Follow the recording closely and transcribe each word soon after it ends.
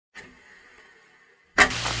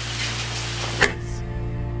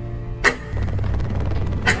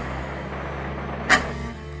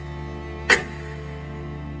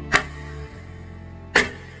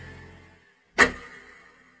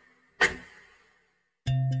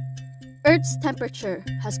Earth's temperature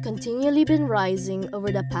has continually been rising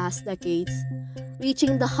over the past decades,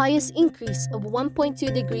 reaching the highest increase of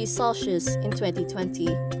 1.2 degrees Celsius in 2020.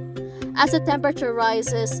 As the temperature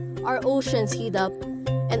rises, our oceans heat up,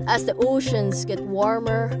 and as the oceans get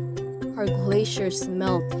warmer, our glaciers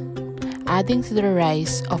melt, adding to the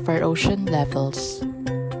rise of our ocean levels.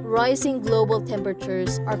 Rising global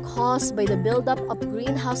temperatures are caused by the buildup of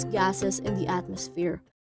greenhouse gases in the atmosphere.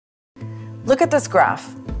 Look at this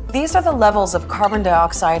graph. These are the levels of carbon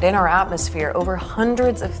dioxide in our atmosphere over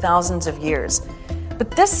hundreds of thousands of years.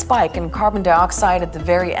 But this spike in carbon dioxide at the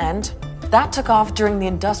very end, that took off during the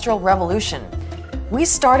Industrial Revolution. We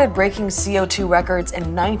started breaking CO2 records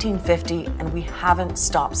in 1950, and we haven't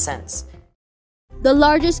stopped since. The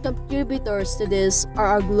largest contributors to this are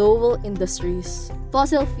our global industries.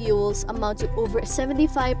 Fossil fuels amount to over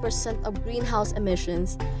 75% of greenhouse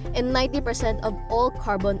emissions and 90% of all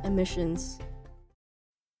carbon emissions.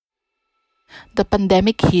 The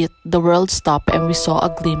pandemic hit, the world stopped, and we saw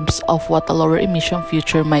a glimpse of what a lower emission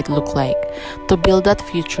future might look like. To build that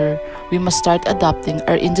future, we must start adapting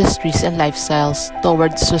our industries and lifestyles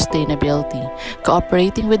towards sustainability,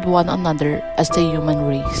 cooperating with one another as the human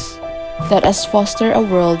race. Let us foster a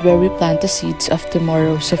world where we plant the seeds of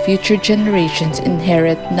tomorrow so future generations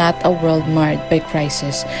inherit not a world marred by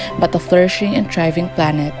crisis, but a flourishing and thriving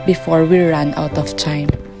planet before we run out of time.